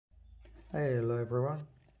Hello everyone.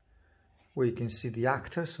 We can see the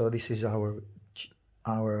actor, so this is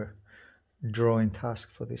our drawing task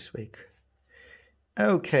for this week.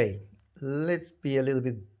 Okay, let's be a little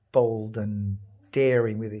bit bold and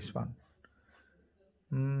daring with this one.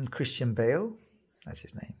 Christian Bale, that's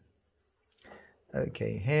his name.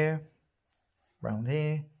 Okay, hair, round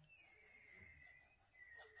here.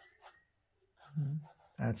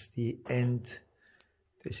 That's the end.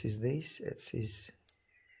 This is this. It's his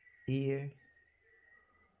ear.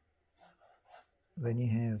 Then you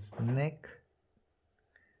have neck,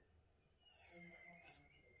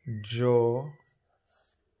 jaw,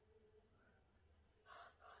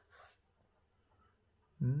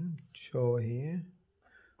 jaw here,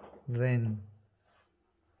 then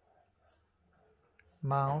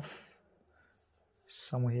mouth,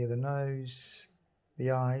 somewhere here the nose,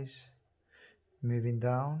 the eyes, moving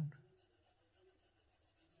down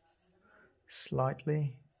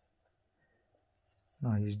slightly.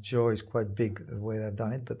 Now his jaw is quite big the way I've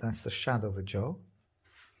done it, but that's the shadow of a jaw.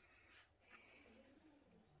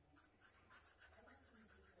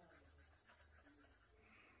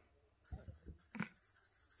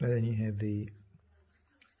 And then you have the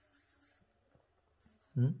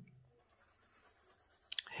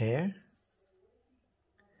hair.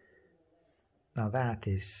 Now that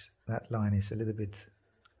line is a little bit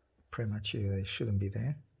premature. It shouldn't be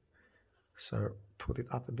there. So put it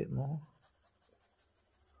up a bit more.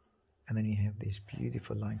 And then you have this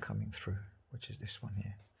beautiful line coming through, which is this one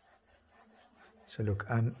here. So look,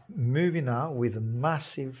 I'm moving now with the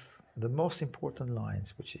most important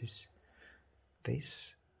lines, which is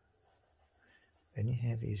this. Then you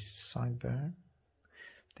have his sideburn.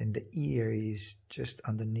 Then the ear is just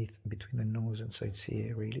underneath, between the nose and, so it's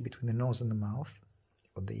here really, between the nose and the mouth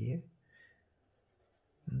of the ear.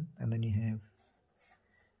 And then you have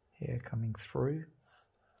hair coming through.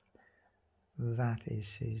 That is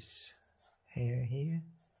his hair here.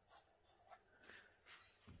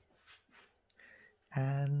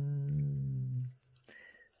 And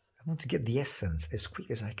I want to get the essence as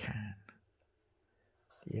quick as I can.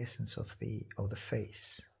 The essence of the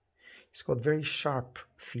face. It's got very sharp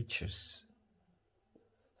features,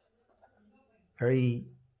 very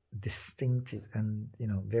distinctive, and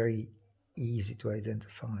very easy to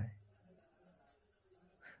identify.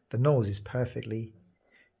 The nose is perfectly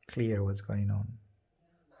clear what's going on.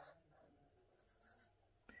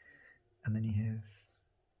 And then you have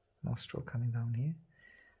nostril coming down here,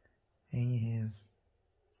 and you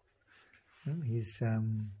have his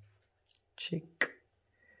cheek,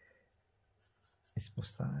 his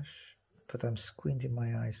mustache. But I'm squinting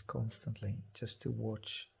my eyes constantly just to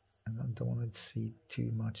watch, and I don't want to see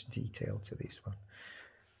too much detail to this one.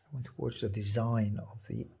 I want to watch the design of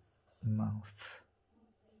the mouth.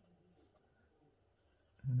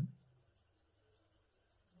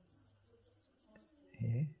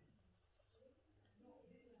 Here.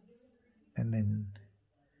 And then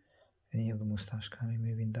you have the mustache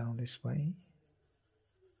moving down this way.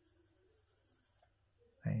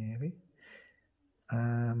 There you have it.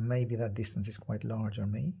 Maybe that distance is quite large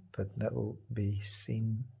on me, but that will be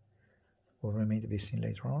seen, will remain to be seen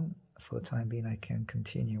later on. For the time being, I can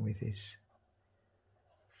continue with his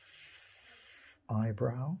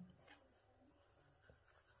eyebrow.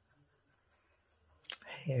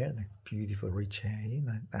 Hair, that beautiful rich hair,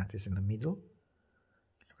 that is in the middle.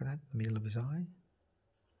 Look at that, the middle of his eye.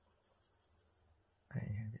 There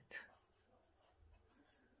you have it.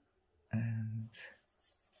 And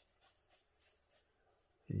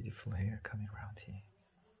beautiful hair coming around here.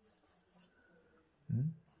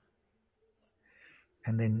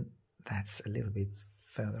 And then that's a little bit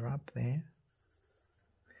further up there.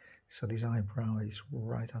 So this eyebrow is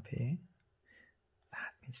right up here.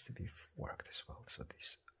 That needs to be worked as well. So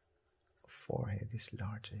this forehead is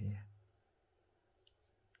larger here.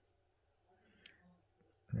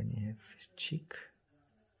 And then you have his cheek.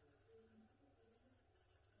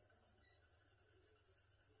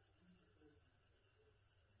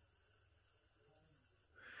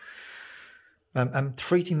 I'm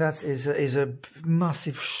treating that as a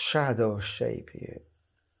massive shadow shape here.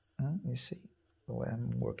 You see the way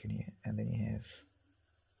I'm working here. And then you have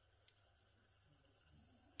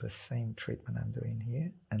the same treatment I'm doing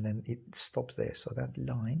here. And then it stops there. So that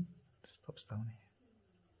line stops down here.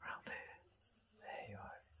 Around there. There you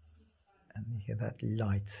are. And you hear that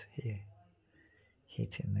light here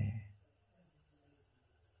hitting there.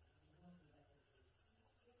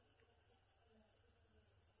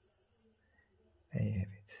 There you have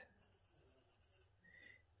it.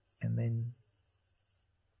 And then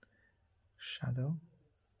shadow,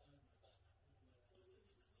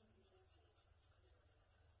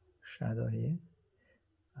 shadow here.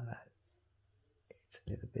 And that, it's a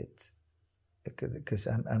little bit, because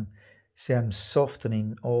I'm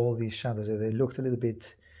softening all these shadows. They looked a little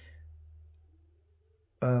bit,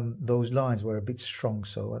 those lines were a bit strong,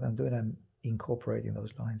 so what I'm doing, I'm incorporating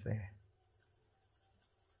those lines there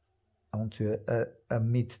onto a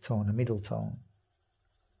mid-tone, a middle tone.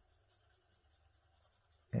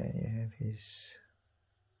 And you have his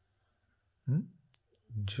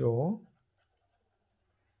jaw.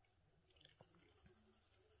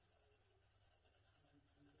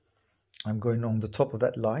 I'm going on the top of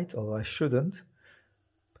that light, although I shouldn't,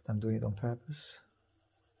 but I'm doing it on purpose.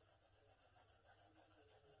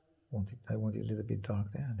 I want it a little bit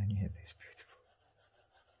dark there, and then you have this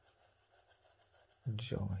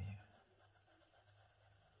beautiful jaw here.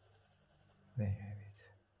 There you have it.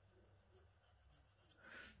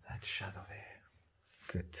 That shadow there.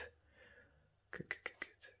 Good. Good, good, good,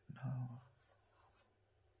 good. Now,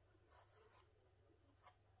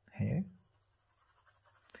 here.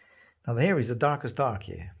 Now the hair is the darkest dark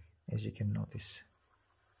here, as you can notice.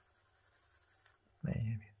 There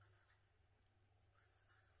you have it.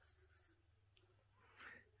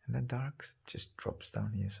 And that dark just drops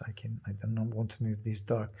down here, so I don't want to move this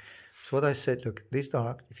dark. So what I said, look, this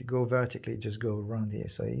dark, if you go vertically, just go around here.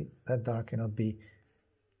 So that dark cannot be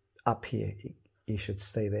up here. It should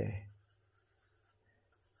stay there.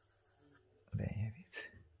 There you have it.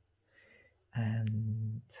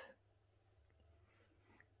 And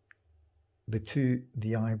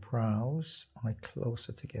the eyebrows are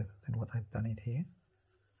closer together than what I've done it here.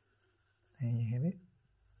 There you have it.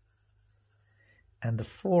 And the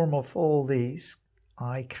form of all these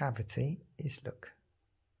eye cavity is, look,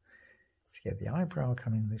 let's get the eyebrow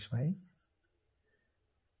coming this way.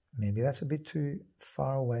 Maybe that's a bit too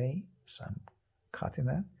far away, so I'm cutting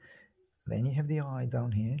that. Then you have the eye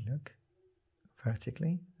down here, look,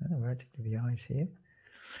 vertically, the eyes here.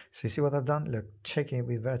 So you see what I've done? Look, checking it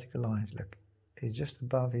with vertical lines, look, it's just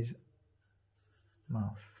above his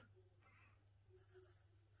mouth.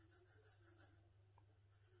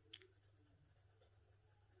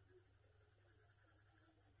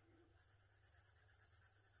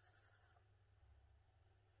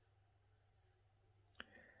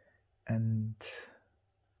 And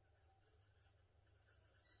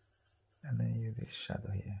then you have this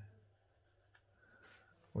shadow here,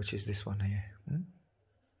 which is this one here.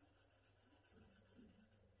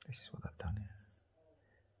 This is what I've done here.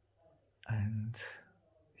 And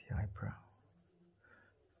the eyebrow,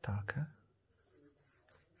 darker.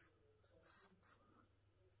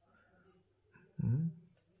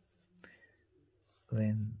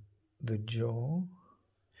 Then the jaw.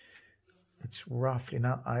 It's roughly,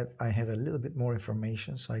 now I have a little bit more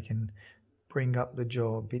information, so I can bring up the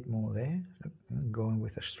jaw a bit more there. I'm going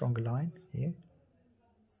with a stronger line here.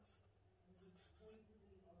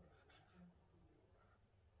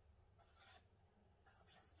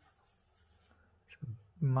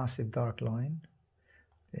 Massive dark line.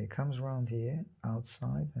 It comes around here,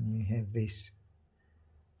 outside, and you have this.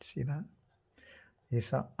 See that?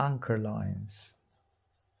 These are anchor lines.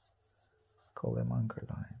 Call them anchor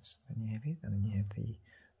lines. Then you have it, and then you have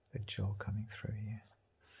the jaw coming through here.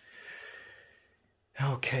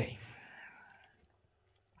 Okay.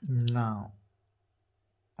 Now,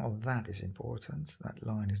 that is important. That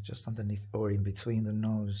line is just underneath or in between the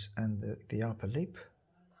nose and the upper lip.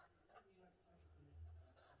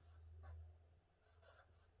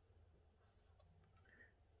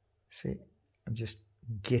 See, I'm just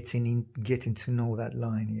getting to know that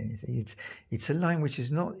line here. See, it's a line which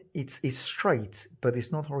is not, it's straight, but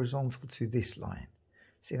it's not horizontal to this line.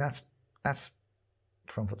 See, that's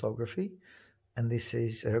from photography, and this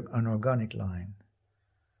is an organic line.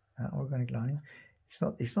 Organic line.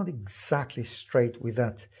 It's not exactly straight with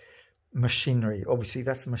that machinery. Obviously,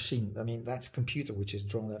 that's the machine. I mean, that's computer which has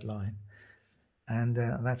drawn that line, and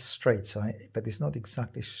that's straight. So, but it's not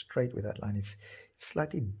exactly straight with that line. It's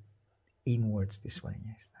slightly inwards this way.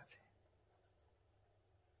 Yes, that's it.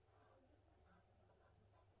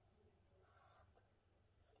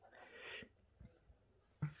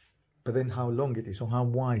 But then how long it is or how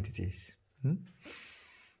wide it is.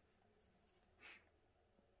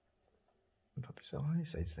 Up his eye,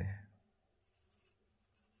 so it's there.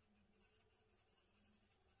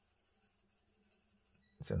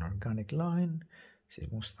 It's an organic line. This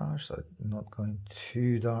is moustache, so not going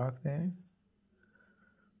too dark there.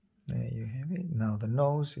 There you have it. Now the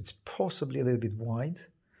nose, it's possibly a little bit wide.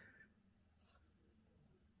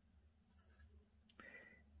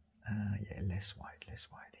 Yeah, less wide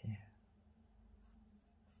here.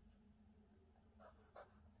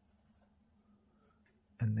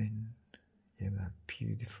 And then you have that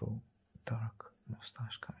beautiful dark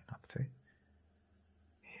mustache coming up too.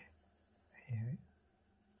 Here.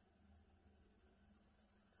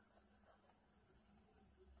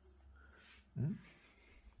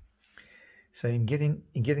 So in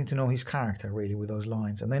getting to know his character really with those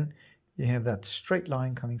lines, and then you have that straight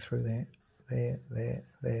line coming through there,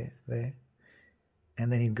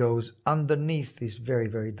 and then it goes underneath this very,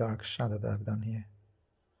 very dark shadow that I've done here.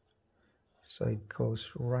 So it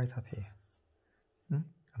goes right up here. I'm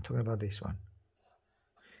talking about this one.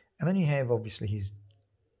 And then you have obviously his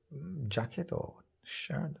jacket or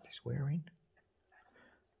shirt that he's wearing,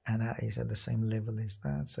 and that is at the same level as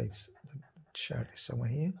that. So it's the shirt is somewhere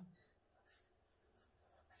here.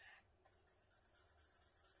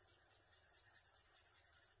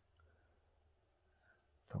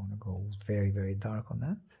 Don't want to go very, very dark on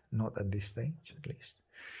that. Not at this stage, at least.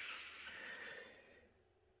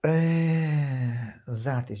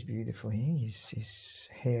 That is beautiful here. His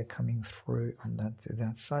hair coming through on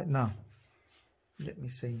that side. Now, let me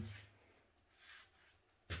see.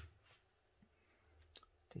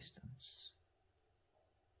 Distance.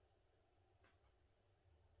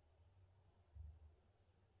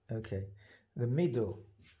 Okay, the middle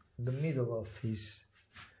of his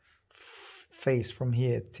face from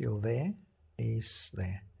here till there is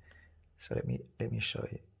there. So let me show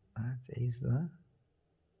you. That is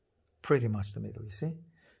pretty much the middle, you see.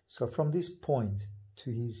 So from this point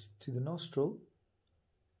to the nostril,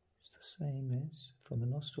 it's the same as from the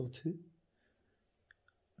nostril to.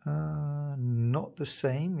 Not the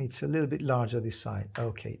same. It's a little bit larger this side.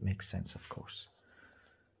 Okay, it makes sense, of course.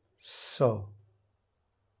 So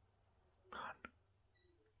 1,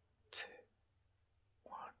 2,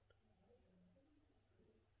 1,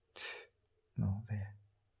 2. No, there.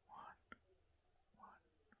 1, 1,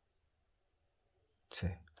 2.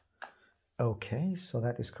 Okay, so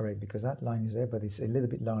that is correct because that line is there, but it's a little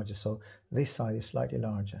bit larger. So this side is slightly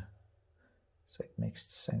larger. So it makes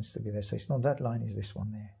sense to be there. So it's not that line, is this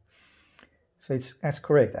one there. So that's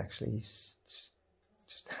correct actually. It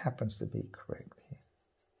just happens to be correct here.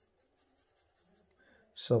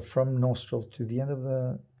 So from nostril to the end of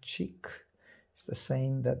the cheek, it's the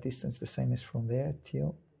same, that distance the same as from there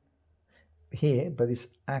till here, but it's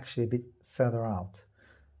actually a bit further out.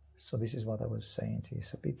 So this is what I was saying to you.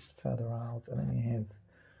 It's a bit further out, and then you have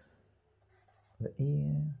the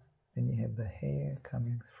ear, then you have the hair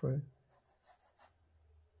coming through.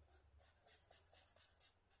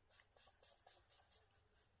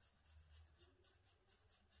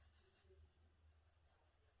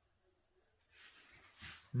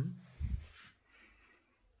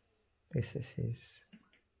 This is his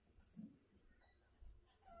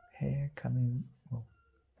hair coming, well,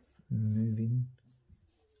 moving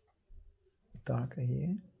darker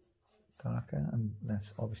here, darker, and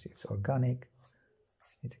that's obviously it's organic.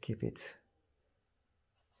 You need to keep it.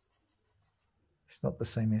 It's not the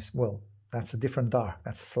same as, well, that's a different dark.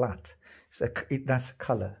 That's flat. So that's a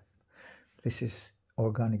color. This is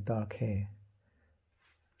organic dark hair.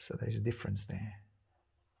 So there's a difference there.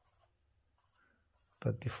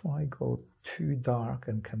 But before I go too dark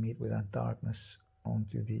and commit with that darkness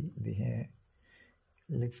onto the hair,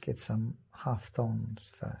 let's get some half tones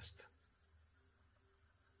first.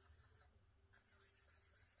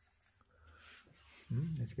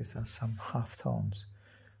 Let's get some half tones,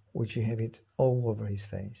 which you have it all over his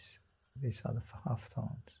face. These are the half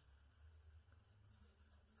tones.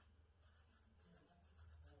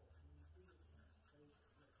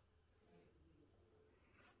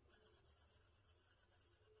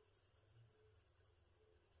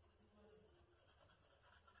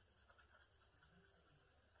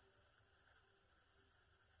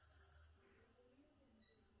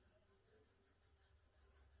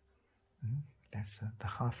 That's the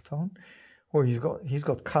half tone. Or he's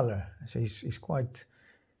got color, so he's quite,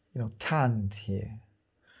 tanned here.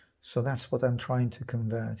 So that's what I'm trying to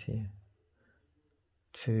convert here.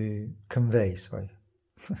 To convey, sorry,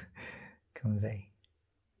 convey.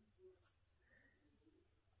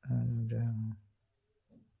 And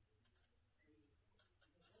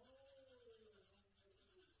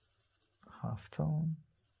half tone.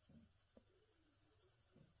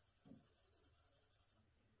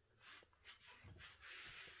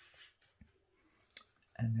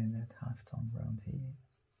 And then that half tone round here.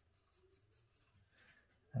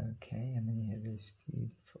 Okay, and then you have this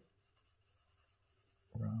beautiful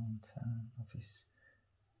round of his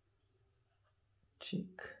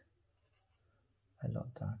cheek. A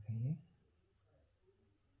lot darker here.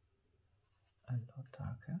 A lot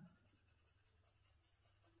darker.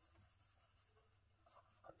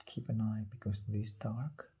 But keep an eye because this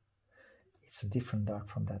dark it's a different dark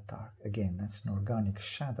from that dark. Again, that's an organic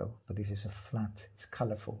shadow, but this is a flat, it's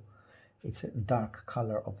colorful. It's a dark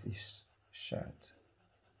color of this shirt.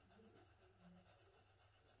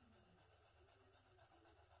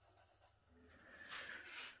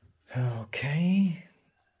 Okay,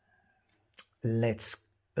 let's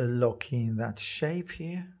lock in that shape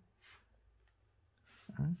here.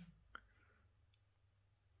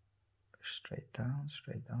 Straight down,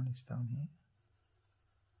 it's down here.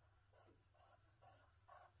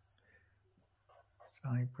 It's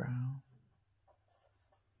eyebrow.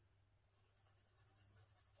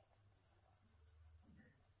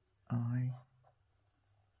 Eye.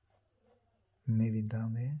 Maybe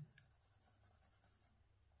down there.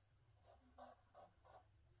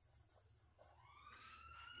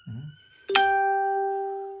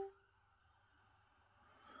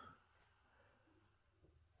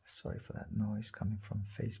 Sorry for that noise coming from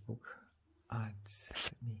Facebook ads.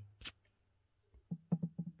 Let me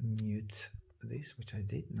mute this, which I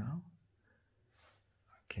did now.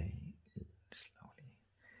 Okay, slowly.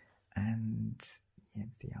 And you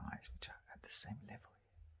have the eyes, which are at the same level.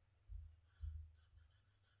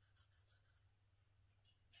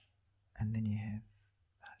 And then you have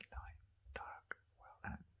that line, dark, well,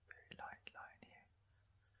 that very light line here.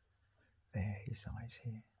 There, his eyes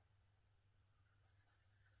here.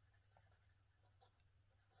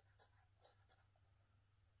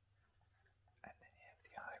 And then you have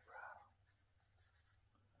the eyebrow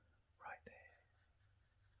right there.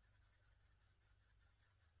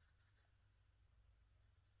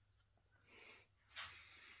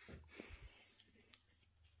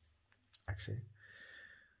 Actually,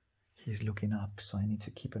 he's looking up, so I need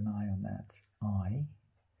to keep an eye on that eye.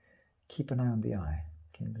 Keep an eye on the eye.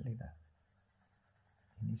 Can you believe that?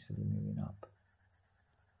 He needs to be moving up,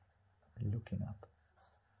 looking up.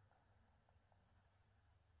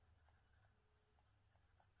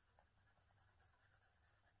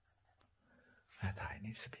 That eye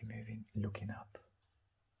needs to be moving, looking up.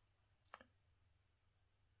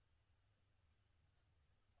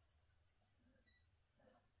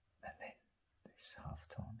 And then this half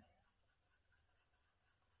tone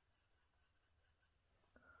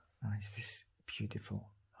here. Nice, this beautiful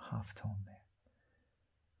half tone there.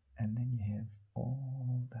 And then you have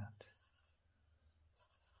all that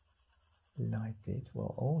light bit.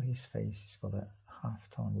 Well, all his face has got a half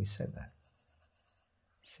tone. We said that.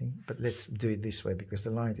 See, but let's do it this way because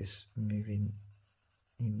the light is moving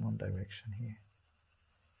in one direction here.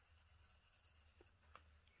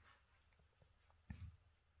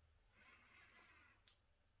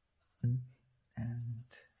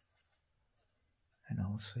 And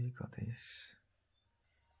also you got this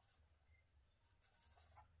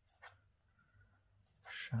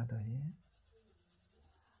shadow here,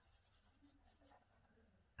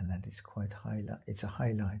 and that is quite highlight. It's a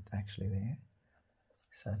highlight actually there,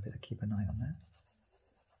 so I better keep an eye on that.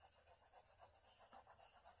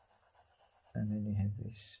 And then you have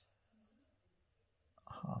this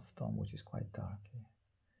half tone which is quite dark here.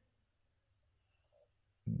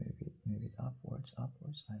 Move it upwards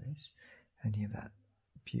like this, and you have that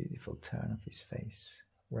beautiful turn of his face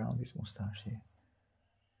round his moustache here.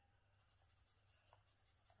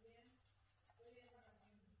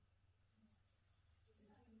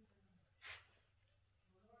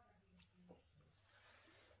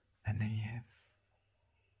 And then you have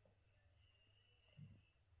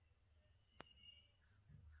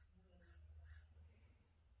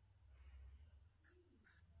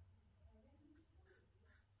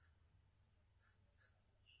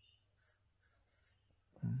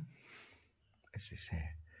is this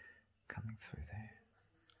hair coming through there.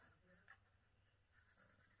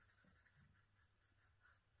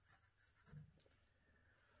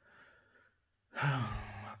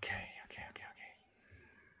 Okay.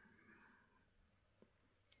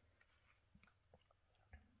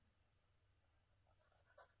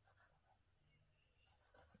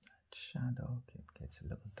 That shadow gets a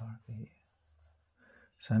little darker here.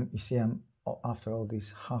 So you see, I'm after all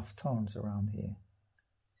these half tones around here.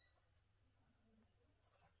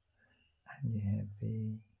 And you have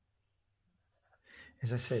the,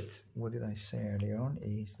 as I said, what did I say earlier on,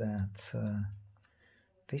 is that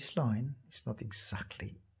this line is not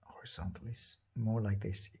exactly horizontal, it's more like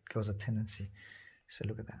this. It goes a tendency. So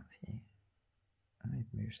look at that here. And it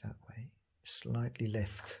moves that way, slightly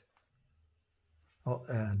left. Oh,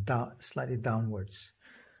 down, slightly downwards.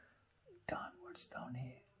 Downwards down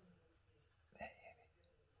here. There you have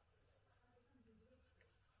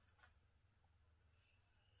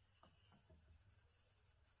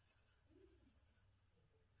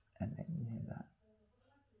it. And then you have that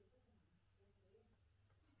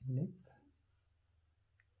lip.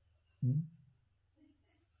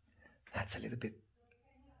 That's a little bit,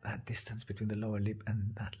 that distance between the lower lip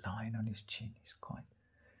and that line on his chin is quite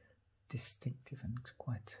distinctive and it's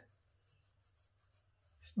quite,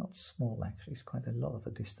 it's not small actually, it's quite a lot of a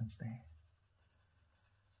distance there.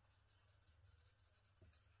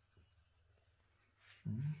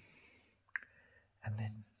 And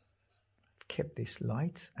then I've kept this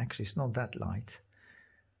light, actually it's not that light,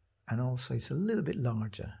 and also it's a little bit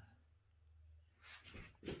larger.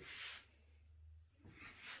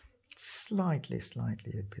 Slightly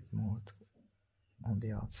a bit more on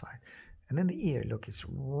the outside. And then the ear, look, it's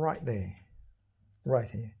right there, right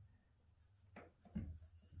here.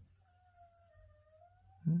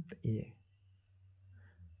 The ear.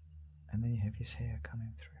 And then you have his hair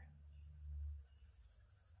coming through.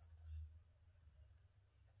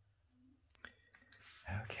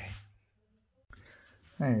 Okay.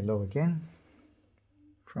 Hello again.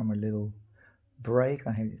 From a little break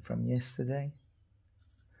I had it from yesterday.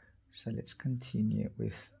 So let's continue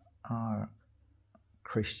with our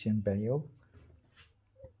Christian Bale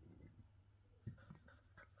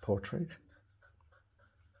portrait.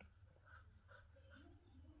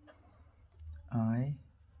 I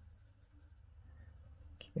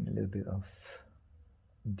keeping a little bit of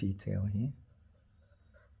detail here.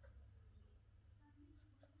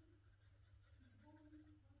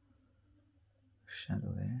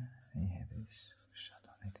 Shadow there, and you have this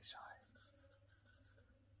shadow at his eye.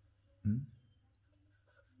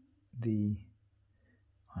 The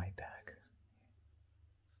eye bag.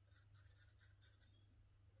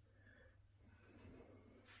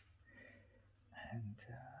 And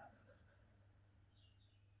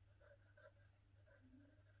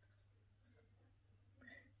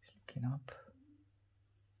he's looking up.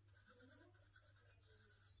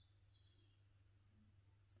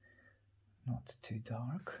 Not too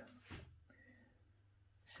dark.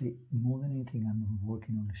 See, more than anything, I'm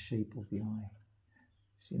working on the shape of the eye.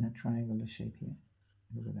 See that triangular shape here?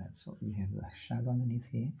 Look at that. So you have a shadow underneath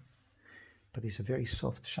here, but it's a very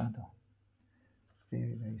soft shadow.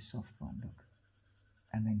 Very, very soft one, look.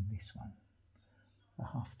 And then this one, the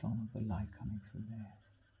half tone of the light coming through there.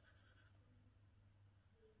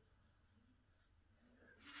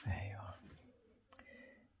 There you are.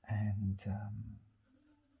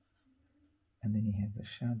 And then you have the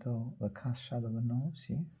shadow, the cast shadow of the nose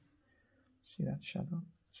here. See that shadow?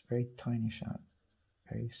 It's a very tiny shadow,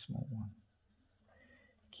 very small one.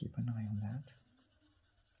 Keep an eye on that.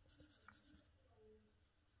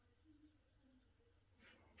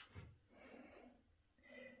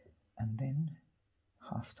 And then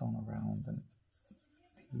half tone around and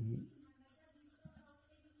the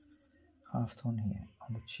half tone here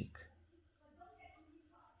on the cheek.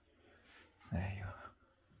 There you are.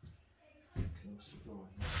 Close the door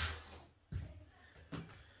here.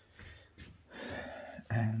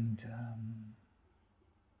 And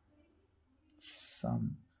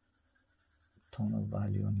some tonal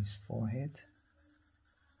value on his forehead.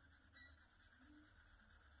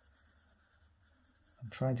 I'm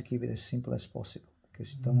trying to keep it as simple as possible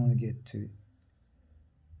because you don't want to get to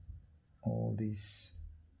all these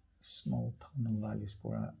small tonal values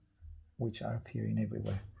which are appearing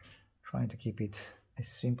everywhere. Trying to keep it as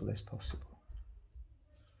simple as possible.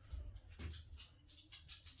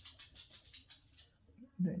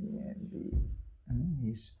 Then you have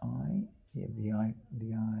his eye. You have the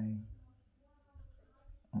eye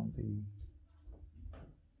on the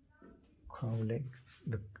crow leg.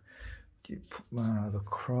 The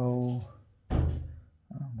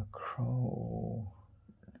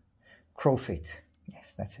crow feet.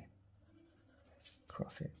 Yes, that's it. Crow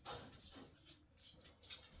feet.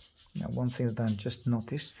 Now, one thing that I've just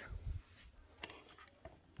noticed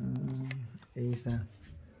is that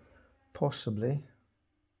possibly,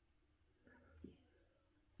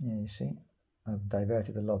 yeah, you see, I've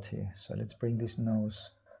diverted a lot here. So let's bring this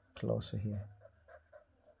nose closer here.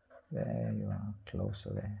 There you are,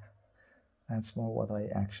 closer there. That's more what I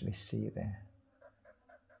actually see there.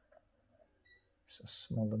 So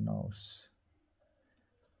smaller nose.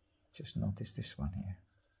 Just notice this one here.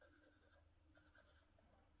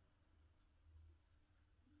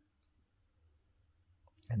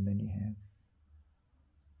 And then you have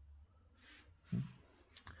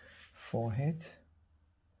forehead.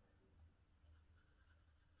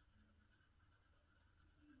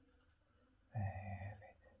 There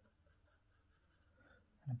it.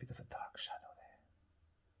 And a bit of a dark shadow there.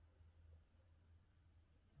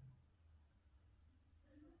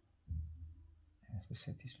 As we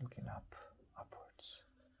said, he's looking upwards.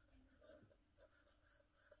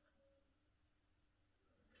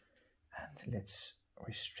 And let's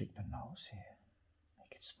restrict the nose here,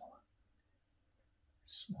 make it smaller.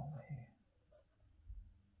 Smaller here.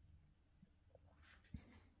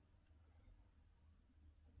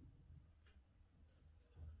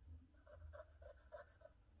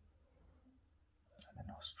 And the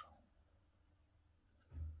nostril.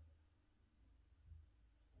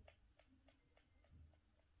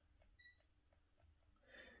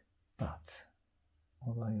 But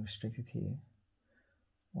although I restricted here,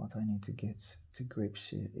 what I need to get to grips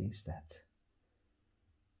here is that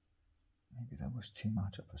maybe that was too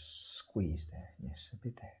much of a squeeze there. Yes, a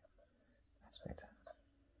bit there. That's better.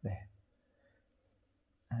 There.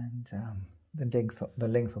 And the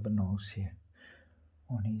length of the nose here,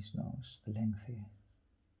 on his nose, the length here.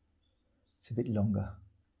 It's a bit longer.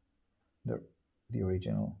 The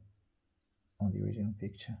original, on the original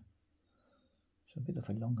picture. So a bit of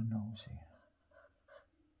a longer nose here.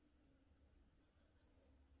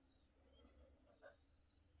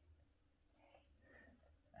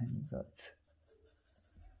 And you've got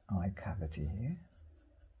eye cavity here.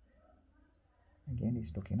 Again,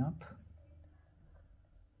 he's looking up.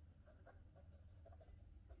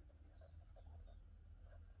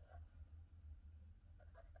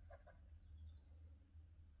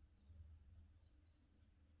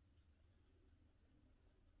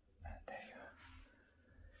 And there you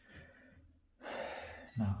are.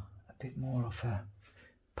 Now, a bit more of a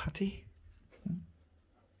putty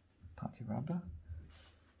rubber.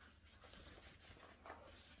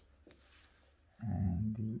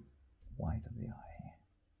 And the white of the eye here,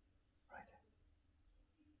 right there.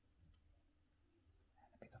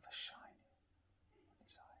 And a bit of a shine on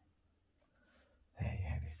his eye. There you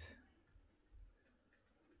have it.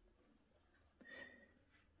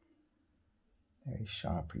 Very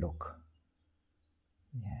sharp look.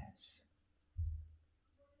 Yes.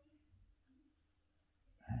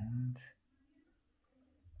 And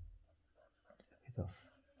a bit of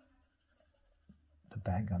the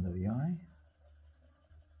bag under the eye.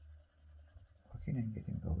 And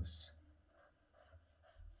getting those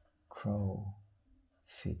crow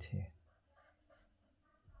feet here.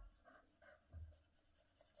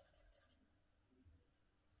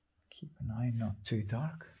 Keep an eye not too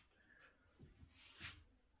dark.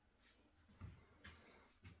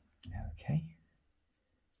 Okay.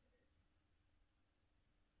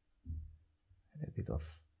 A little bit of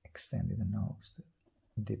extending the nose,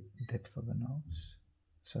 the depth of the nose.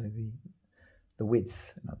 Sorry, the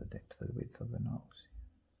width, not the depth, the width of the nose.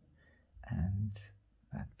 And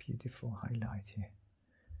that beautiful highlight here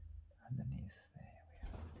underneath. There we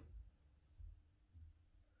are.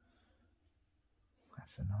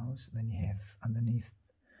 That's the nose. Then you have underneath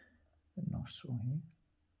the nostril here.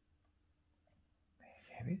 There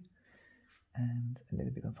you have it. And a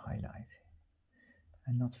little bit of highlight.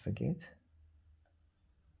 And not forget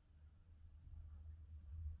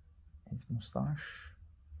his moustache.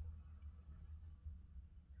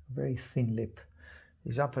 Very thin lip.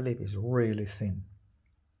 His upper lip is really thin.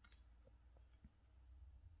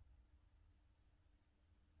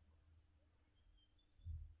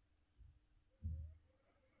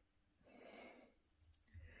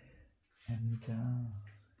 And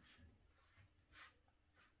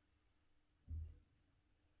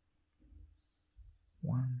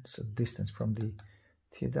so distance from the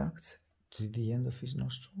tear duct to the end of his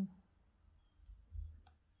nostril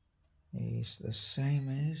is the same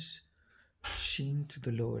as chin to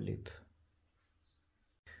the lower lip.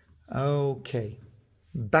 Okay,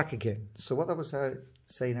 back again. So what I was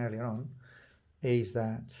saying earlier on is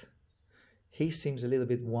that he seems a little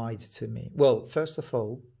bit wide to me. Well, first of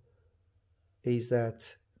all, is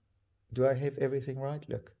that, do I have everything right?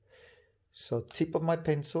 Look, so tip of my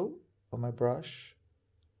pencil or my brush,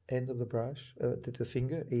 end of the brush, the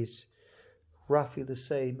finger is roughly the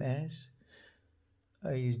same as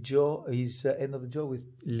his jaw, his end of the jaw with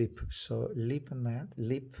lip. So lip and that,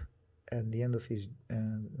 lip and the end of his,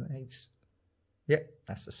 yeah,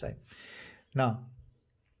 that's the same. Now,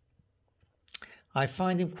 I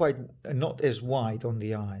find him quite not as wide on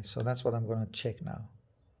the eye, so that's what I'm going to check now.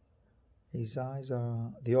 His eyes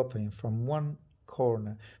are the opening from one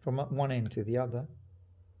corner, from one end to the other.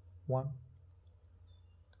 One.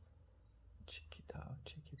 Check it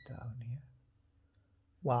down here.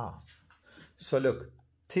 Wow. So look,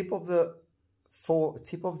 tip of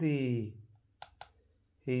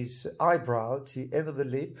his eyebrow to the end of the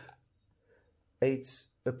lip, it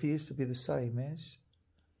appears to be the same as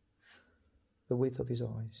the width of his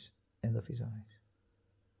eyes, end of his eyes.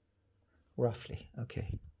 Roughly,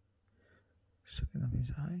 okay. Second of his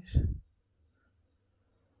eyes.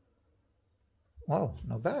 Wow,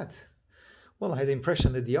 not bad. Well, I had the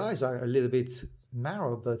impression that the eyes are a little bit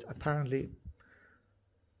narrow, but apparently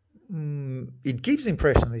it gives the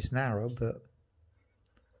impression it's narrow, but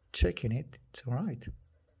checking it, it's all right.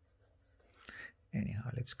 Anyhow,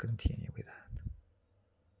 let's continue with that.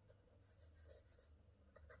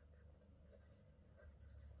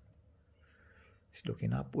 It's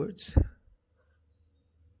looking upwards.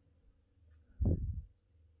 And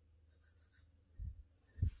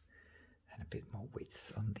a bit more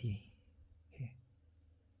width on the here.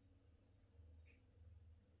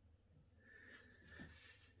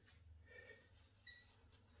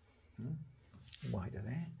 Wider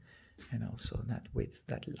there. And also that width,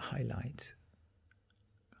 that highlight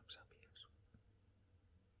comes up here.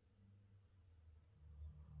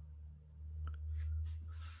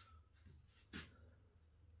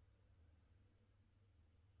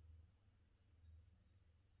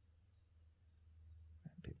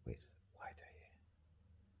 A bit width wider here.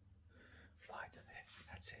 Wider there,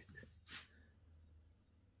 that's it.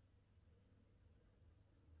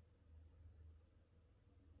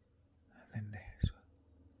 And then there as well.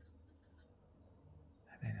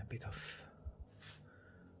 And then a bit of,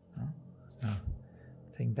 no,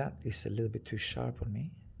 I think that is a little bit too sharp on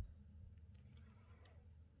me.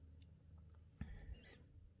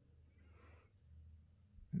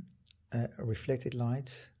 Reflected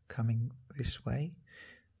light coming this way.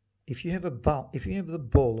 If you have a if you have the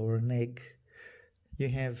ball or an egg, you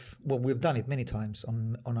have, well, we've done it many times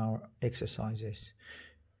on our exercises.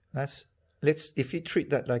 If you treat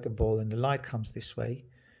that like a ball and the light comes this way,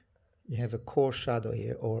 you have a core shadow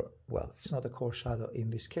here, or, well, it's not a core shadow in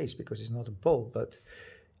this case because it's not a ball, but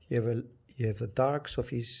you have the darks of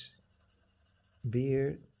his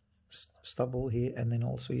beard, stubble here, and then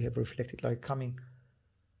also you have reflected light coming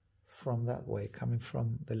from that way, coming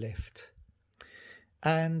from the left.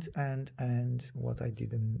 And what I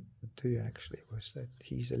didn't do actually was that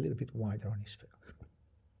he's a little bit wider on his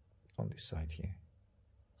on this side here.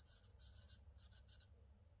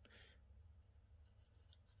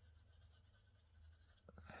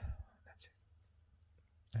 That's it.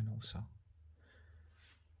 And also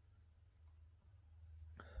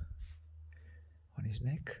on his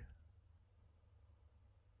neck,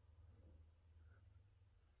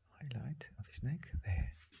 highlight of his neck, there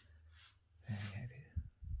you have it.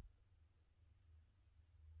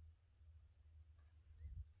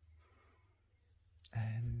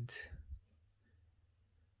 And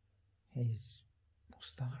his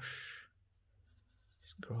moustache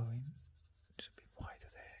is growing. It's a bit wider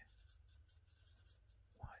there.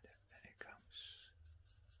 Wider, and it comes.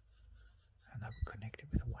 And I will connect it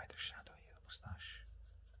with a wider shadow here, the moustache.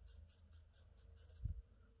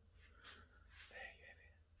 There you have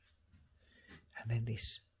it. And then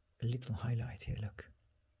this little highlight here, look.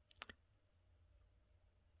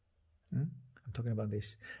 I'm talking about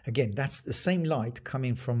this. Again, that's the same light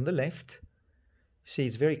coming from the left. See,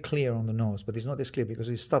 it's very clear on the nose, but it's not as clear because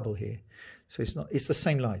there's stubble here. So it's the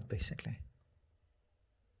same light, basically.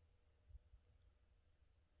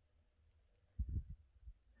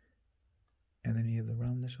 And then you have the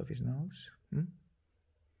roundness of his nose.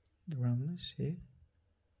 The roundness here.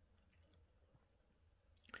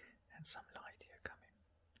 And some light here coming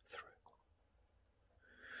through.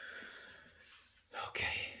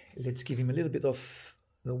 Okay, let's give him a little bit of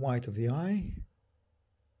the white of the eye.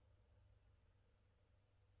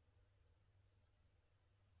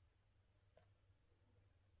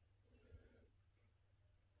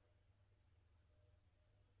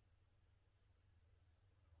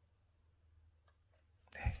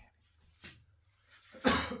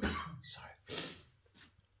 Sorry.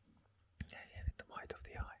 There you have it, the white of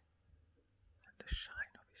the eye and the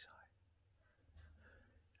shine of his eye,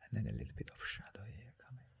 and then a little bit of shadow here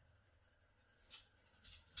coming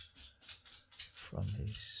from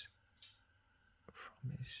his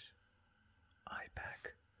eye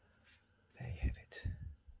bag. There you have it.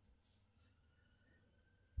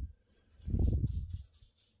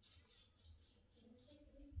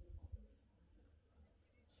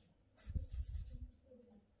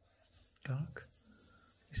 Dark.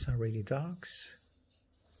 These are really darks.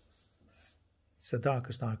 It's the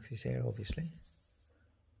darkest hair, obviously.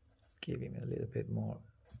 Give him a little bit more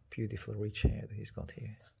beautiful, rich hair that he's got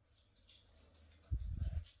here.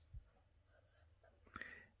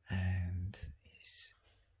 And his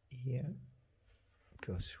ear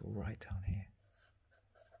goes right down here.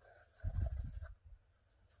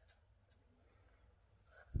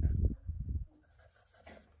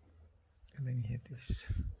 And then you have this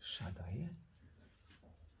shadow here.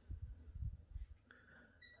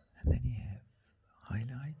 And then you have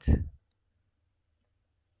highlight,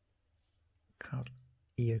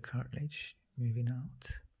 ear cartilage moving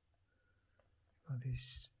out. Got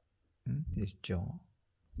this jaw.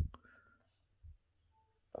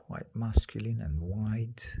 quite masculine and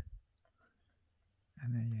wide.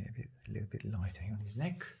 And then you have it a little bit lighter on his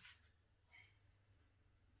neck.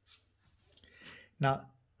 Now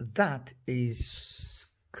that is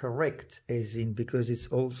correct, as in because it's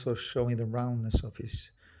also showing the roundness of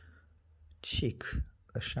his cheek,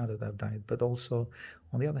 the shadow that I've done it, but also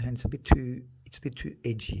on the other hand it's a bit too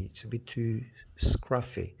edgy, it's a bit too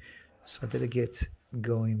scruffy. So I better get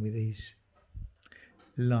going with these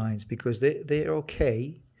lines because they're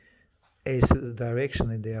okay as the direction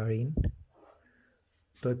that they are in,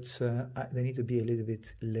 but they need to be a little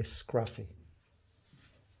bit less scruffy.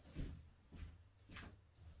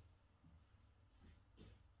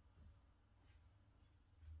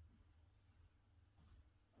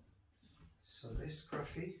 So less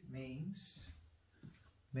scruffy means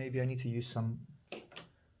maybe I need to use some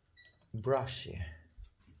brush here,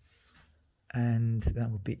 and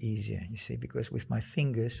that would be easier, you see, because with my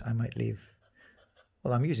fingers I might leave,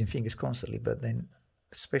 well, I'm using fingers constantly, but then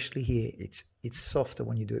especially here it's softer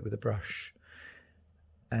when you do it with a brush.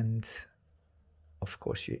 And of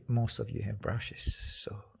course most of you have brushes,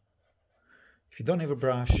 so if you don't have a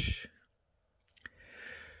brush,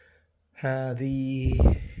 any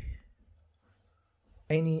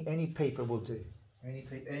paper will do. Any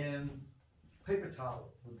paper towel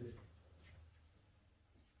will do.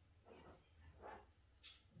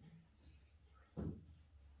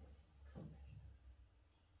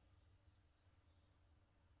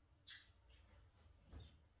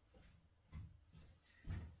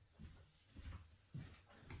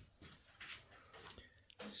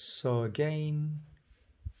 So again,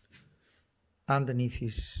 underneath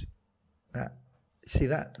his, see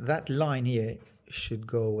that line here should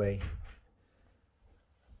go away,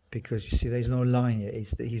 because you see there's no line here.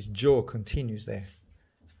 It's his jaw continues there.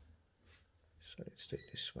 So let's do it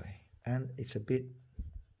this way, and it's a bit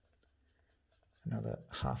another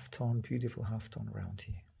half tone, beautiful half tone around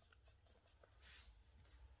here.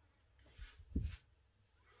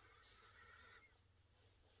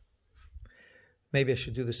 Maybe I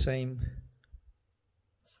should do the same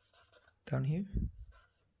down here,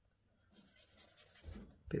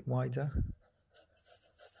 a bit wider.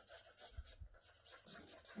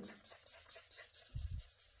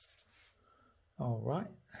 All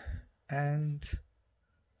right, and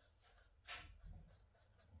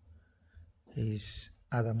his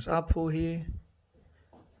Adam's apple here.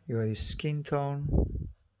 You have his skin tone.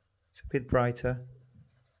 It's a bit brighter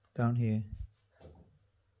down here.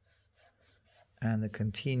 And the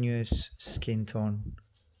continuous skin tone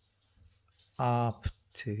up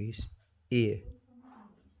to his ear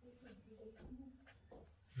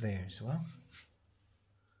there as well.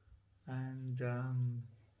 And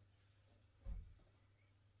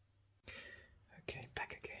okay,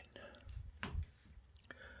 back again.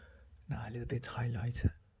 Now a little bit highlight,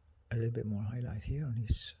 a little bit more highlight here on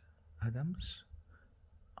his Adam's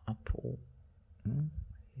apple.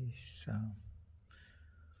 His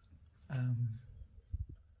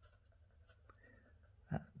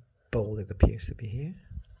that bowl that appears to be here,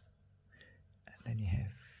 and then you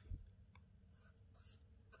have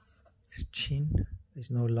his chin. There's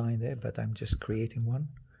no line there, but I'm just creating one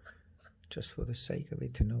just for the sake of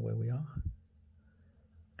it, to know where we are.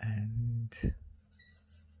 And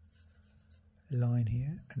line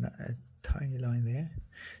here, and a tiny line there.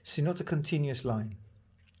 See, not a continuous line.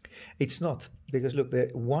 It's not, because look,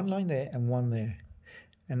 there's one line there and one there.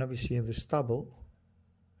 And obviously you have the stubble,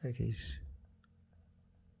 that is,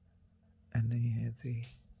 and then you have the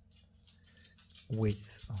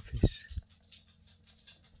width of his,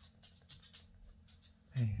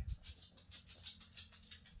 there.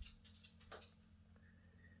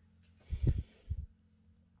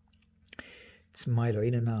 It's Milo,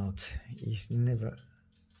 in and out. He's never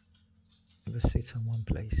sits on one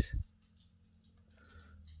place.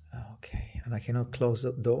 Okay, and I cannot close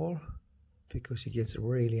the door because he gets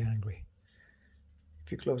really angry.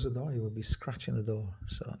 If you close the door, he will be scratching the door,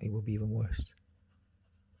 so it will be even worse.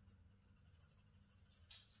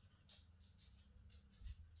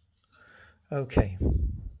 Okay.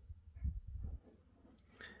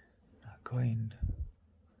 Now going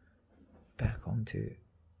back onto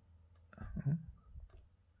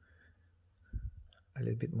a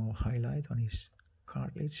little bit more highlight on his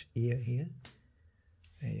cartilage ear here.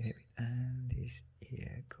 There you have it, and his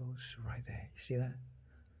ear goes right there. You see that?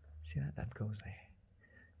 See that? That goes there.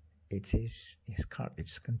 It is his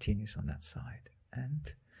cartilage continues on that side,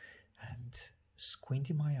 and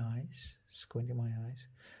squinting my eyes,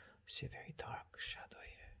 see a very dark shadow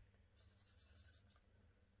here.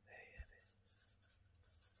 There you have it.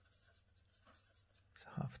 It's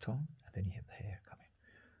a half tone, and then you have the hair coming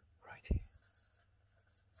right here.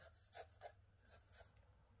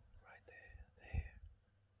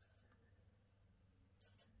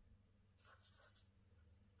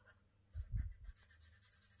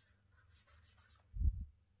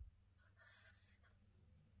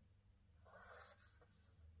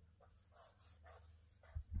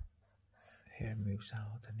 moves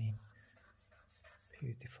out and in.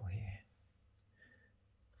 Beautiful here.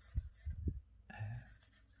 A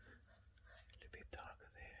little bit darker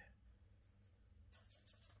there.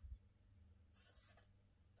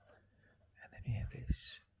 And then we have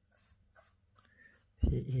this.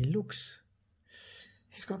 He looks,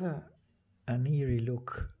 he's got an eerie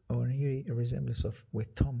look, or an eerie resemblance of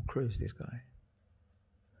with Tom Cruise, this guy.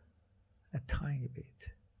 A tiny bit,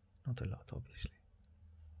 not a lot, obviously.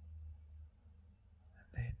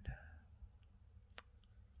 And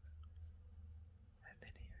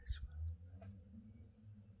then here as well.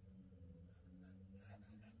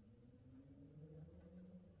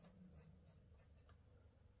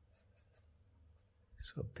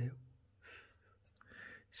 So Bale.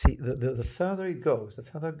 See, the further it goes, the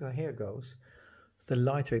further the hair goes, the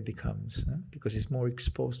lighter it becomes, because it's more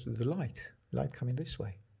exposed to the light coming this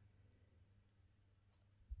way.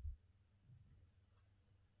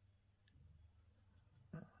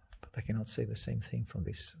 But I cannot say the same thing from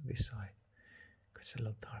this side, because it's a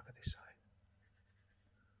lot darker this side.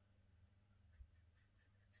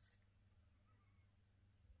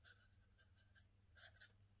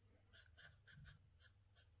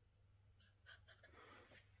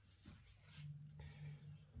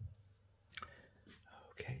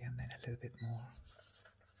 Okay, and then a little bit more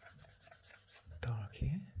dark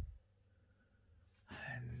here.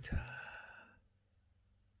 And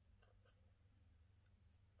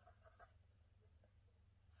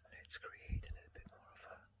let's create a little bit more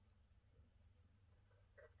of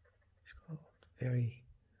it's got a very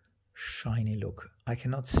shiny look. I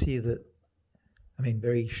cannot see the, I mean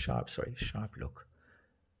very sharp, sorry, sharp look.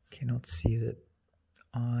 Cannot see the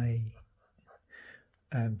eye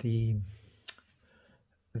and the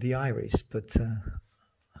iris, but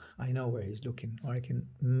I know where he's looking, or I can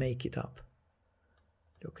make it up.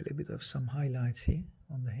 Look, a little bit of some highlights here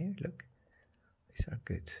on the hair. Look, these are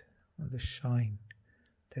good. The shine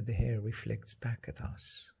that the hair reflects back at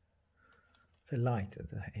us, the light that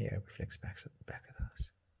the hair reflects back at us.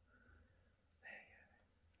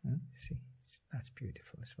 There you go. See, that's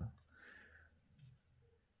beautiful as well.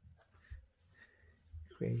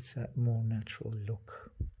 Creates that more natural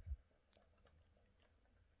look.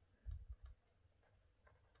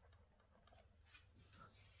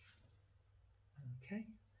 Okay.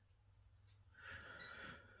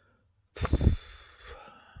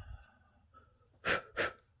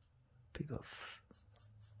 Bit of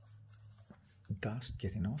dust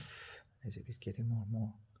getting off, as if it's getting more and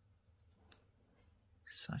more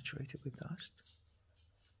saturated with dust.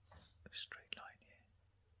 A straight line here,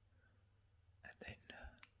 and then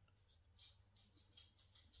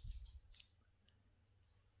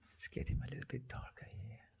it's getting a little bit darker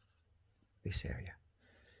here. This area.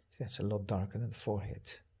 That's a lot darker than the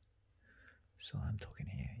forehead. So I'm talking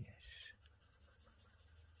here, yes.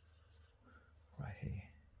 Right here.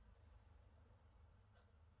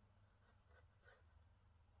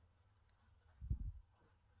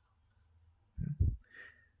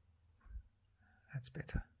 That's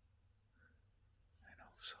better. And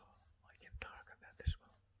also I can darken that as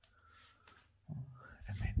well.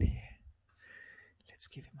 And then here. Let's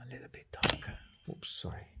give him a little bit darker. Oops,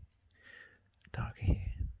 sorry. Darker here.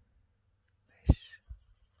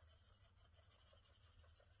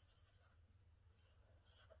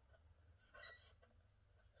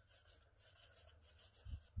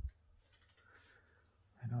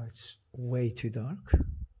 I know it's way too dark,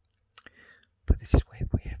 but this is where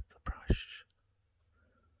we have the brush.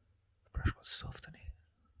 The brush will soften it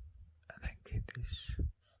and then get this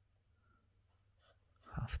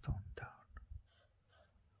half tone down.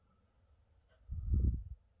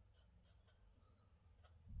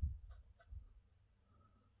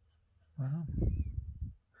 Well,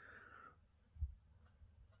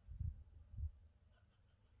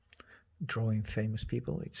 drawing famous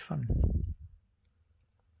people, it's fun.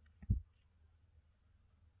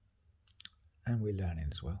 And we're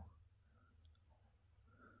learning as well.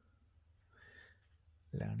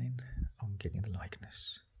 Learning on getting the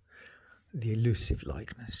likeness, the elusive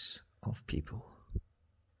likeness of people's.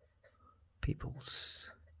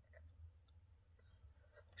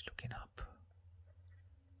 He's looking up.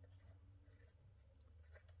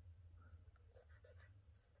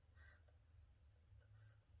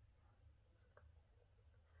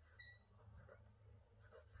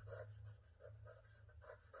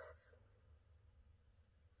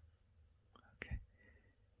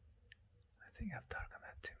 I think I've darkened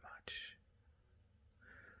that too much.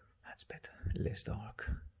 That's better, less dark.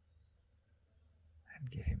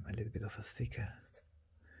 And give him a little bit of a thicker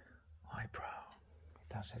eyebrow. He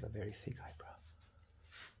does have a very thick eyebrow.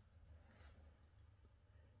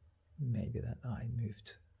 Maybe that eye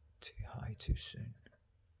moved too high too soon.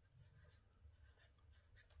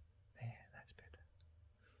 There, that's better.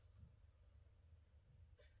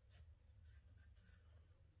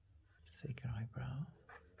 Thicker eyebrow.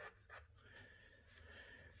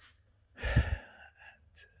 And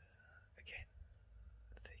again,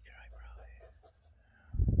 thicker eyebrow here.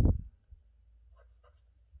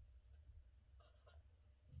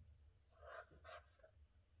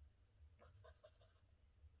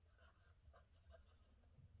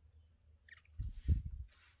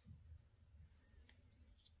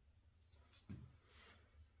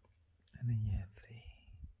 And then you have the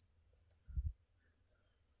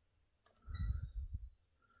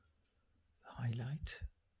highlight,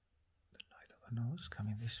 the light of a nose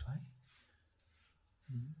coming this way,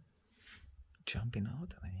 jumping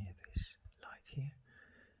out, and then you have this light here,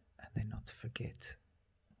 and then not forget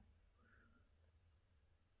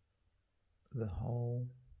the whole,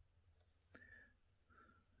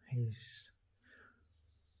 his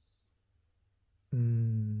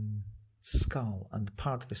skull, and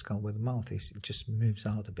part of the skull where the mouth is, it just moves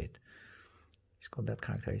out a bit. He's got that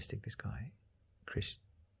characteristic, this guy,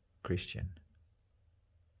 Christian.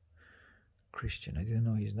 I didn't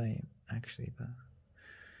know his name actually,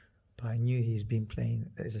 but I knew he's been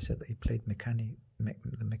playing, as I said, he played The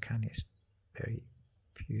Mechanist. Very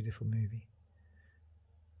beautiful movie.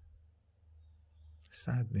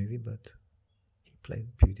 Sad movie, but he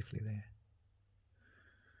played beautifully there.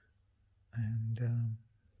 And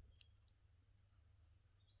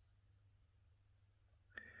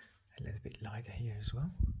a little bit lighter here as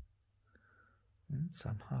well.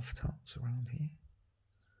 Some half tones around here.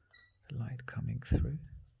 The light coming through.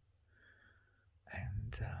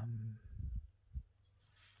 And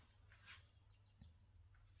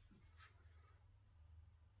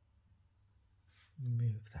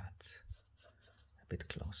move that a bit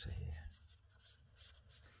closer here.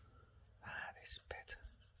 This is better.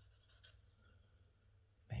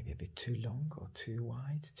 Maybe a bit too long or too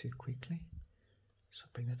wide, too quickly. So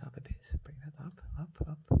bring that up a bit. Bring that up,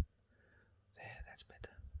 up. There, that's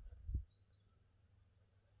better.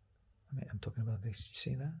 I mean, I'm talking about this. You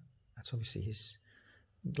see that? That's obviously his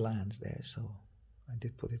glands there, so I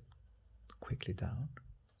did put it quickly down.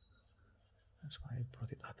 That's why I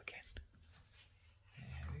brought it up again.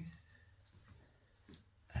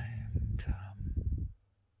 And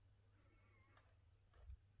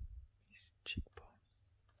his cheekbone.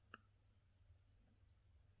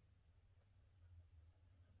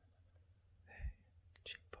 There,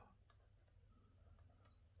 cheekbone.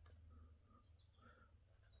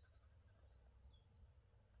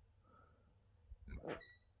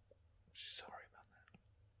 Sorry about that.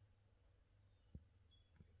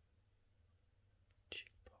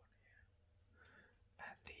 Cheekbone here.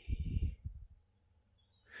 And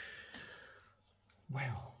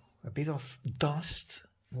well, a bit of dust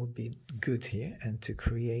would be good here, and to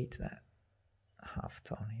create that half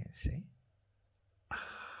tone here, see?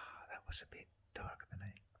 That was a bit darker than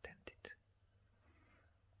I intended.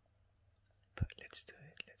 But let's do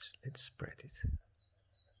it. Let's spread it.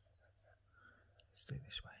 Let's do it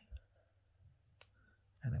this way.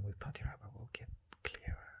 And then with putty rubber we'll get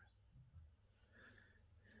clearer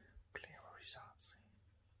results.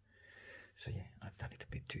 So yeah, I've done it a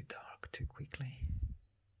bit too dark too quickly.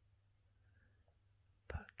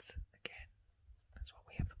 But again, that's what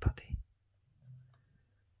we have the putty.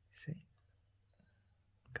 See?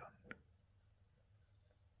 Gone.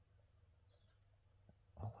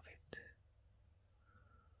 All of it.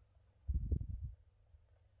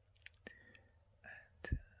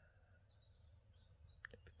 And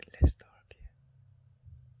a bit less dark here.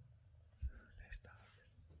 Less dark.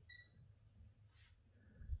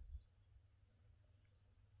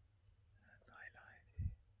 And highlight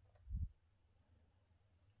here.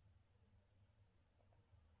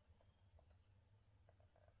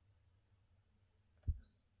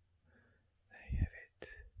 There you have it.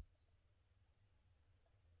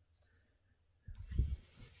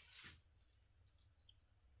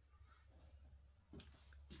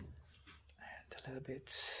 And a little bit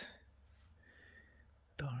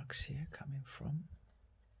darks here coming from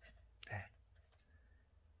there.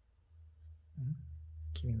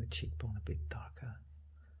 Giving the cheekbone a bit darker,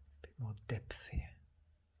 a bit more depth here.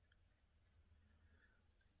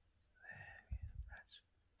 There, that's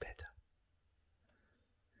better.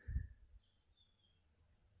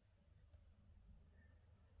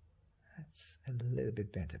 That's a little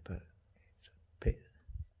bit better, but it's a bit.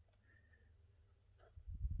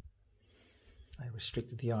 I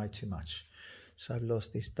restricted the eye too much, so I've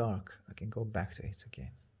lost this dark. I can go back to it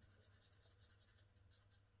again.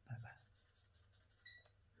 Like that.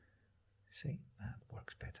 See, that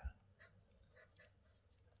works better.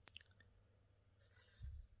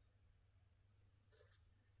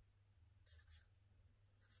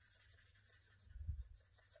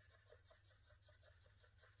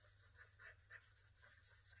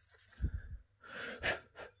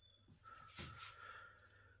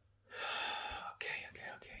 Okay.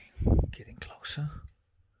 Getting closer.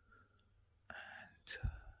 And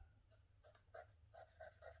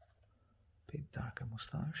a bit darker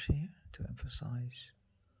moustache here to emphasize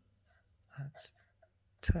that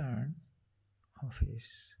turn of his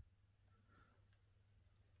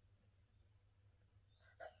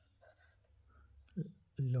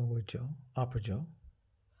lower jaw, upper jaw.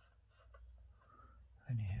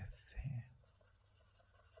 And you have here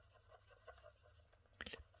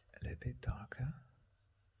a little bit darker.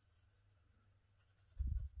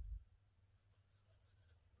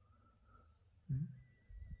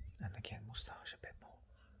 And again, moustache a bit more.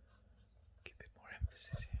 Give a bit more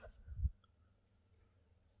emphasis here.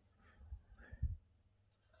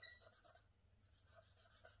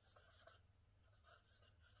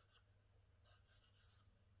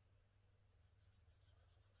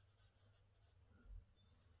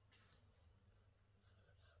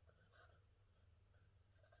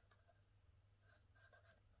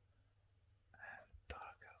 And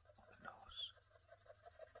darker on the nose.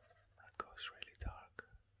 That goes really dark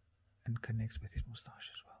and connects with his moustache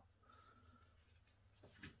as well.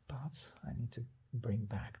 But I need to bring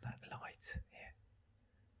back that light here.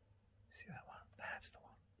 See that one? That's the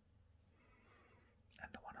one.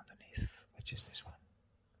 And the one underneath, which is this one.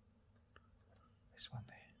 This one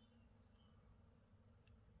there.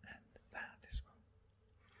 And that is one.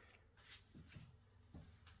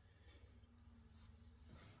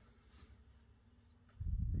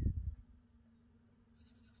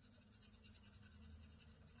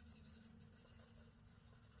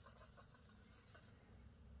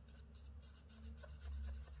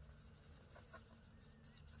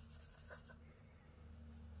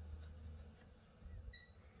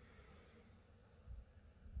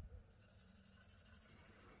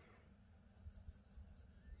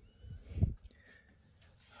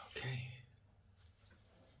 Okay.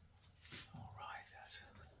 Alright,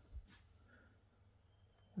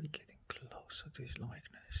 we're getting closer to his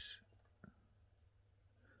likeness.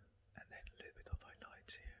 And then a little bit of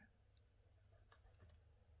highlights here.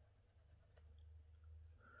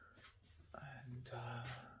 And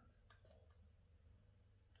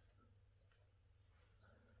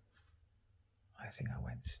I think I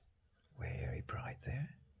went very bright there.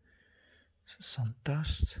 So some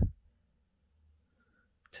dust.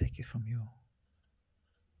 Take it from your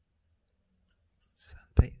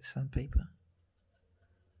sandpaper, and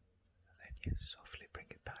then you softly bring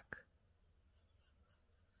it back.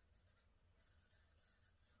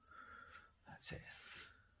 That's it.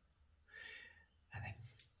 And then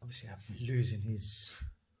obviously I'm losing his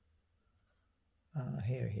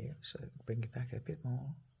hair here, so bring it back a bit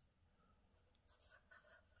more.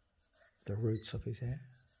 The roots of his hair.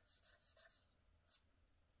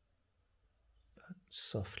 But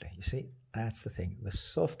softly, you see, that's the thing. The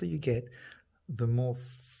softer you get, the more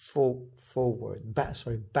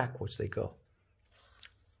backwards they go.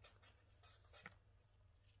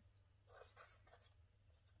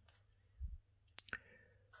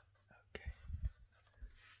 Okay.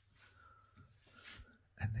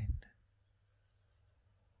 And then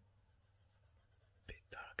a bit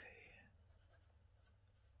darker here.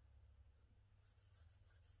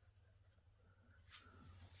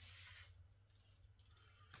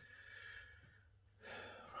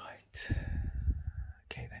 Right.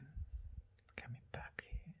 Okay then. Coming back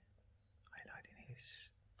here. Highlighting his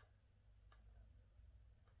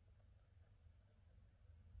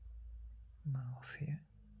mouth here.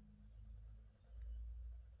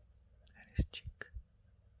 And his cheek.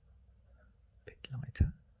 A bit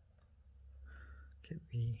lighter. Get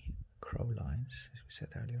the crow lines, as we said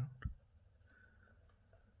earlier on.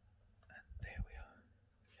 And there we are.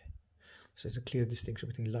 Okay. So there's a clear distinction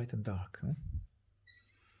between light and dark. Huh?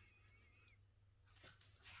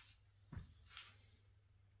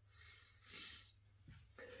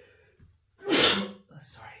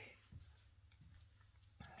 Sorry.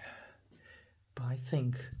 But I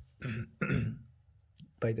think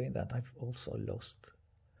by doing that I've also lost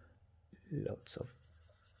lots of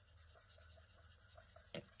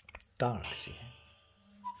darks here.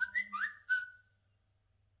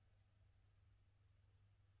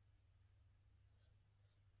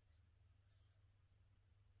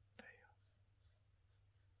 There you go.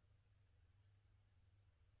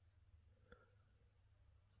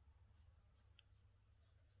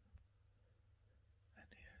 And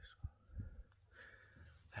here as well.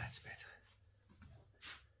 That's better.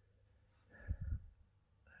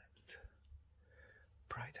 And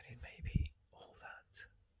brighten it maybe all that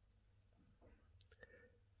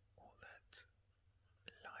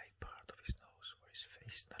light part of his nose where he's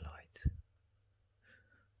facing the light.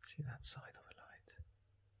 See that side of the light?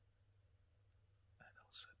 And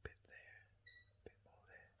also a bit there, a bit more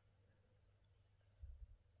there.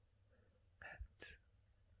 And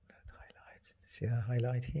that highlight. See that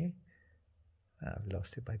highlight here? I've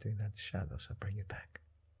lost it by doing that shadow, so bring it back.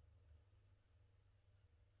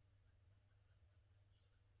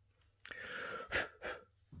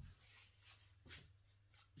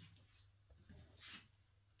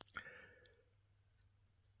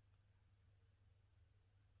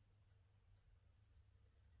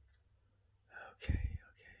 Okay.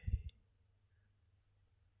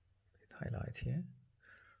 Highlight here.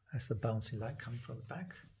 That's the bouncing light coming from the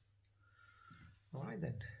back. All right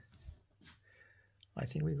then. I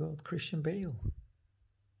think we got Christian Bale.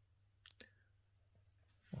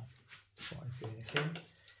 Well, before I do anything,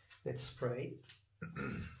 let's spray.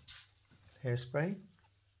 Hairspray.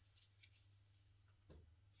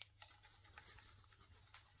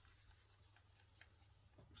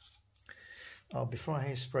 Before I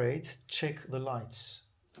hairspray it, check the lights.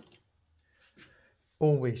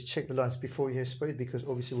 Always check the lights before you hairspray it, because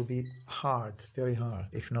obviously it will be hard, very hard,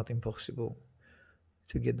 if not impossible,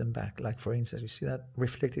 to get them back. Like for instance, you see that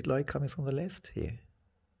reflected light coming from the left here.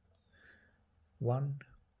 1,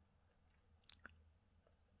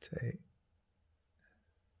 2,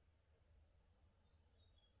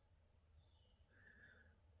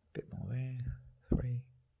 bit more there, 3,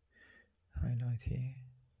 highlight here,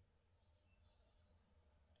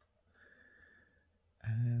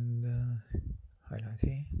 and highlight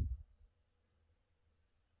here.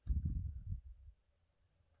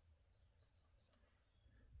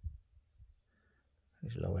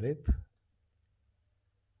 His lower lip.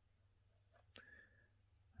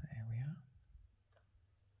 There we are.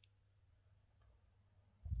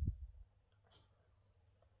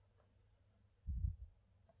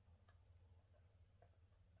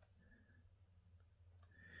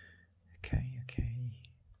 Okay.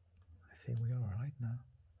 I think we're all right now.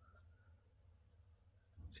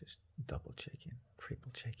 Just double checking,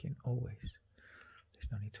 triple checking, always.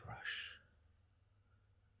 There's no need to rush.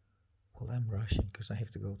 Well, I'm rushing because I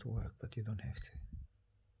have to go to work, but you don't have to.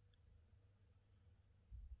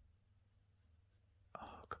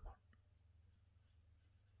 Oh, come on.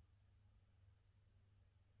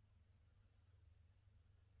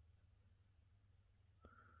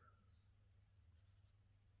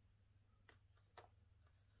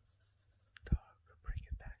 Dark, bring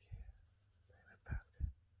it back here. Bring it back.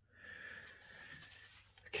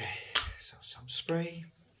 Okay, so some spray.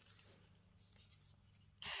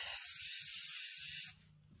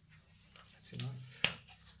 Enough.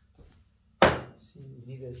 See, you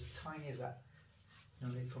need as tiny as that. No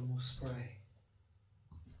need for more spray.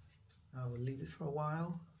 Now we'll leave it for a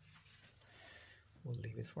while. We'll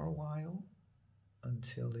leave it for a while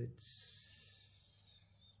until it's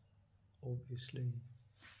obviously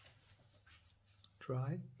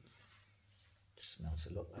dry. It smells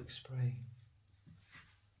a lot like spray.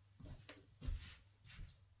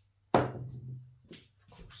 Of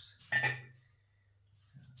course.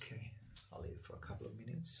 Okay, I'll leave it for a couple of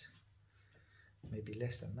minutes, maybe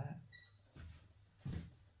less than that.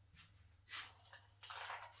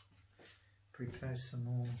 Prepare some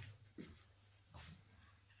more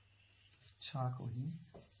charcoal here.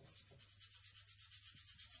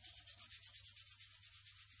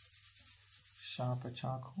 Sharper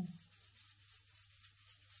charcoal.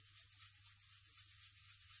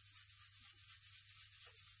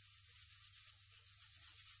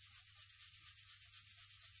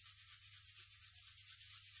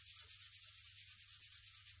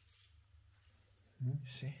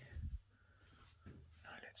 See?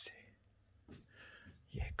 Now let's see.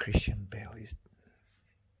 Yeah, Christian Bale is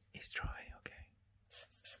dry, okay.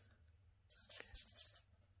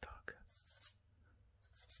 Dark.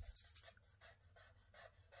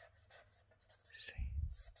 See?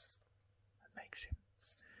 That makes him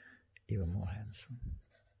even more handsome.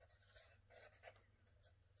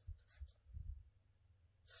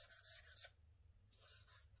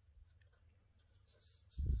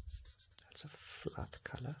 That's a flat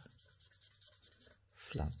color.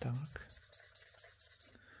 Flat dark.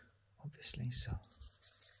 Obviously, so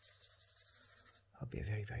that'll be a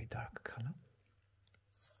very, very dark color.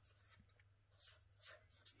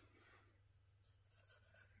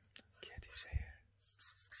 Get his hair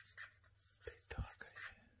a bit darker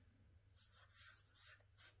here.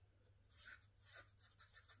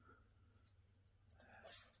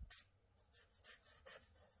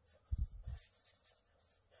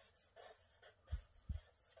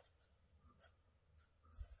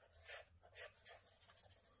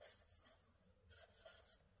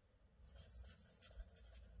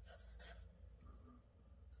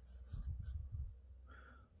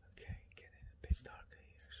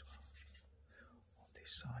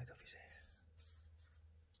 side of his hair.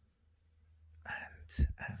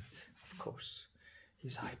 And of course,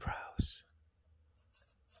 his eyebrows.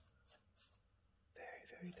 Very,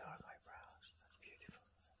 very dark eyebrows. That's beautiful.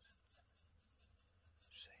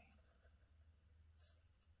 See?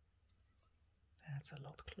 That's a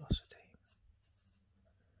lot closer to him.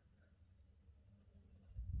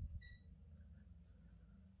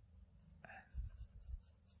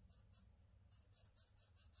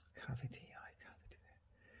 Cavity, eye cavity there.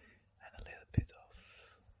 And a little bit of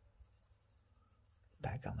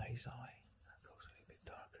back under his eye. That goes a little bit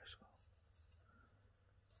darker as well.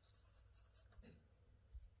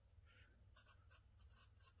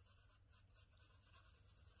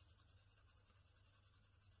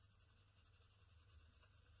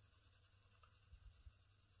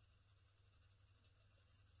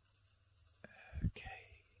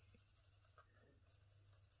 Okay.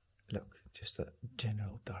 Look, just a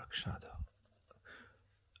general dark shadow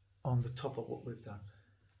on the top of what we've done.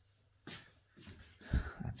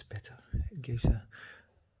 That's better. It gives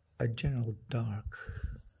a general dark,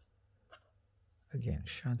 again,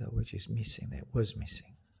 shadow which is missing. There was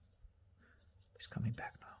missing. It's coming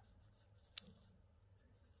back now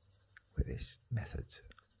with this method.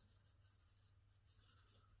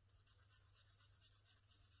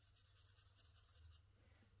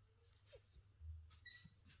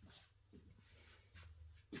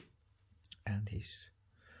 And the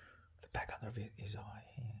back under his eye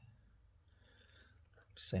here.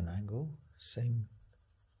 Same angle, same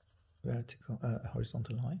vertical,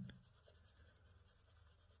 horizontal line.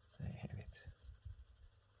 There you have it.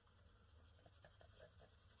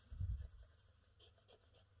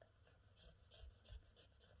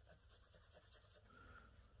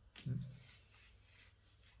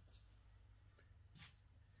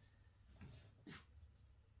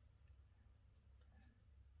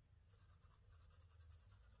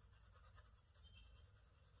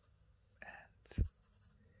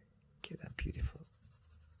 Get that beautiful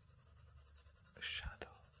shadow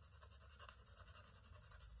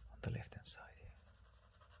on the left hand side here.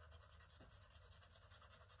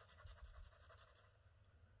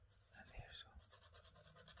 And here as well.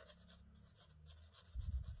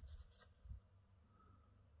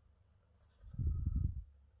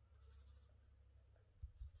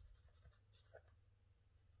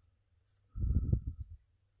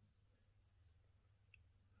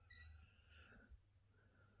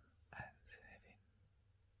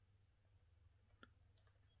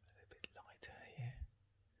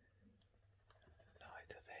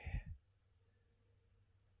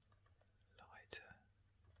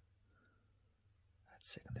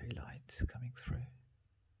 Secondary light coming through.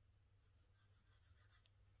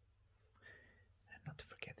 And not to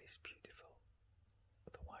forget this beautiful,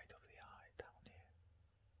 the white of the eye down here.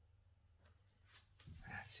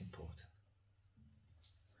 That's important.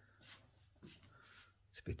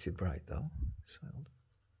 It's a bit too bright though, so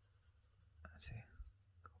let's see,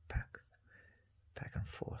 go back and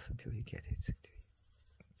forth until you get it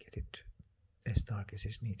as dark as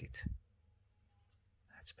is needed.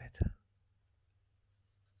 That's better.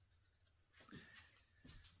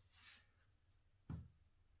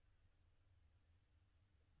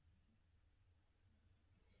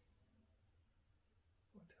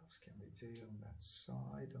 Can we do on that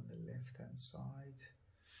side, on the left hand side?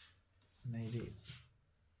 Maybe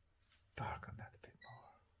darken that a bit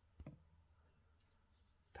more.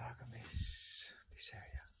 Darken this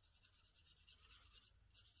area.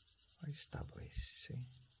 Very stubble is, see?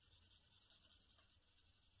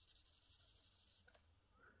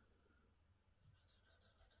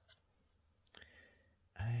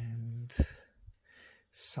 And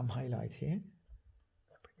some highlight here.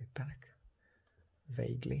 Bring it back.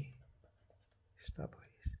 Vaguely stubble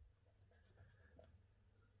is,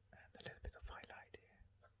 and a little bit of highlight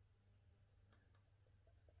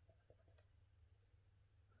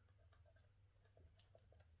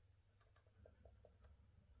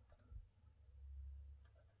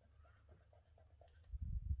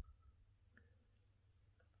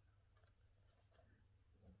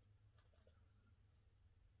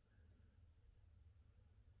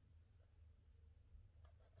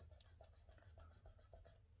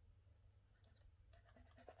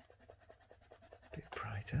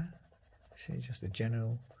here. See, just a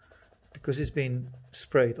general, because it's been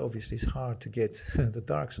sprayed, obviously it's hard to get the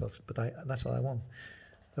darks off, but that's what I want.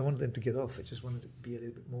 I want them to get off. I just wanted it to be a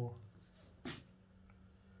little bit more.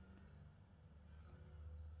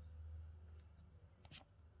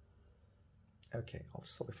 Okay, I'll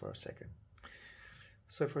stop it for a second.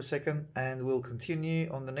 And we'll continue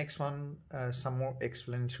on the next one, some more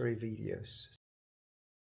explanatory videos.